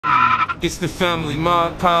It's the family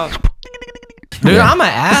Mart. Dude, I'm an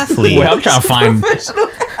athlete. Wait, I'm trying to find.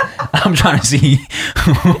 I'm trying to see.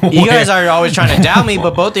 You guys are always trying to doubt me,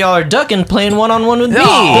 but both of y'all are ducking playing one-on-one with me.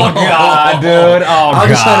 Oh god, dude. Oh I'm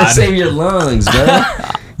just trying to god. save your lungs, bro.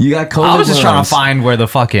 You got COVID. I was just trying to find where the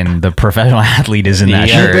professional athlete is in that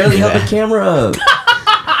Yeah. You shirt. barely held the camera up.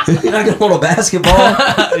 You're not gonna hold a basketball.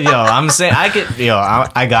 Yo, I'm saying I could. Yo,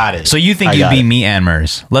 I got it. So you think I you got beat it. me and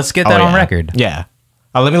Mers? Let's get that on yeah. record. Yeah.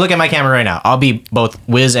 Let me look at my camera right now. I'll be both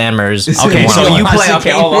Wiz and Mers. Okay, so one-on-one. you play.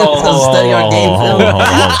 Okay, hold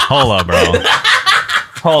up, bro.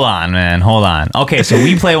 Hold on, man. Hold on. Okay, so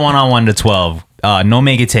we play 1-on-1 to 12. No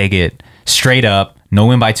make it, take it. Straight up. No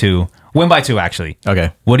win by 2. Win by 2, actually.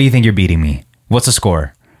 Okay. What do you think you're beating me? What's the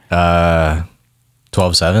score?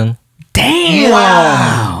 12-7. Damn.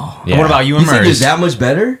 Wow. Yeah. What about you and You think Mers? it's that much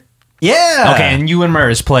better? Yeah. Okay, and you and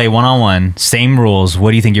Mers play 1-on-1. Same rules. What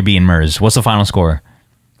do you think you're beating Mers? What's the final score?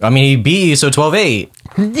 I mean, he beat you, so 12-8.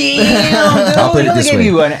 Damn. I'll put it this way.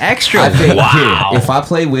 you an extra. I think Wow. if I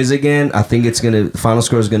play Wiz again, I think it's gonna. The final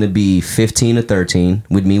score is gonna be 15-13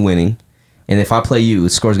 with me winning, and if I play you, the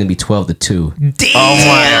score is gonna be 12-2. Damn. Oh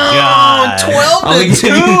my God. 12 I'm gonna give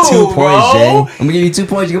you 2 points, Jay. I'm gonna give you 2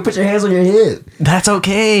 points. You can put your hands on your hip. That's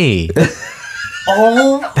okay.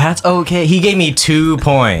 Oh. That's okay. He gave me 2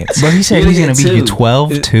 points. But he said You're he's gonna going to get beat you 2.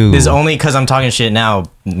 12-2. It's only because I'm talking shit now.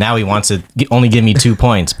 Now he wants to only give me 2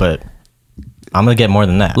 points, but I'm gonna get more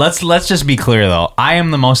than that. Let's just be clear though. I am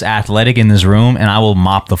the most athletic in this room, and I will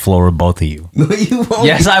mop the floor with both of you. No, you won't.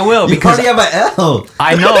 Yes, I will, You because already have an L.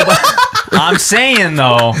 I know, but I'm saying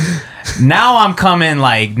though, now I'm coming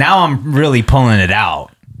like now I'm really pulling it out.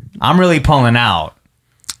 I'm really pulling out.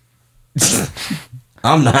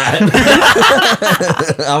 I'm not.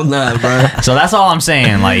 I'm not, bro. So that's all I'm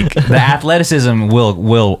saying. Like the athleticism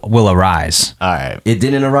will arise. All right. It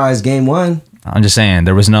didn't arise game 1. I'm just saying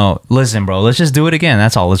there was no. Listen, bro. Let's just do it again.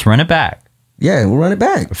 That's all. Let's run it back. Yeah, we'll run it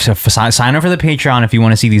back. So sign up for the Patreon if you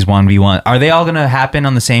want to see these 1v1. Are they all gonna happen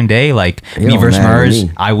on the same day? Like It me don't versus matter to Mers,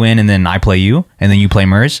 me. I win and then I play you, and then you play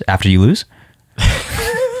Mers after you lose.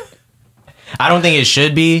 I don't think it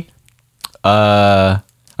should be. I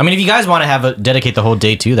mean, if you guys want to have dedicate the whole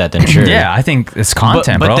day to that, then sure. Yeah, I think it's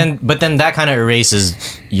content, but bro. But then that kind of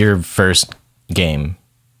erases your first game,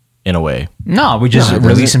 in a way. No, we just No, it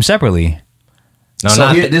release doesn't. them separately. No, So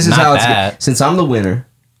not here, this is not how it's that. since I'm the winner,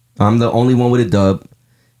 I'm the only one with a dub.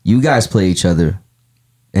 You guys play each other,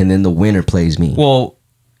 and then the winner plays me, Well,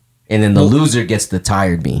 and then the loser gets the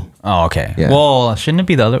tired me. oh, okay. Yeah. Well, shouldn't it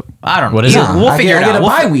be the other? I don't know. What is Either- it? We'll I figure get, it I get out. a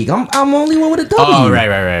We'll bye week. I'm only one with a W. Oh,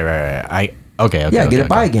 right. Okay. Yeah, get a okay.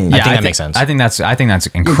 bye game. I Yeah, think that makes sense. I think that's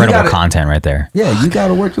incredible gotta- content right there. Yeah, you got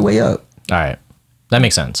to work your way up. All right, that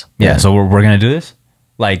makes sense. Yeah. So we're gonna do this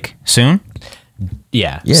like soon.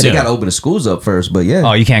 Yeah. Yeah, soon. they got to open the schools up first, but yeah,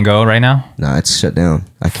 Oh, you can't go right now. nah, it's shut down.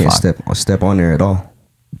 I can't Fuck. step on there at all.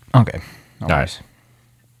 Okay. All right.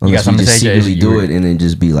 Unless something to just say, Jay? secretly You do were- it and then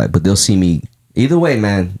just be like, but they'll see me either way,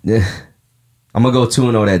 man. I'm gonna go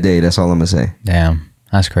 2-0 that day. That's all I'm gonna say. Damn,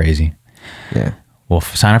 that's crazy. Yeah. Well,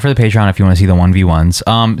 sign up for the Patreon if you want to see the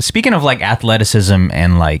 1v1s. Speaking of like athleticism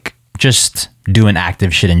and like just doing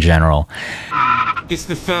active shit in general. It's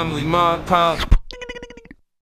the family Mart.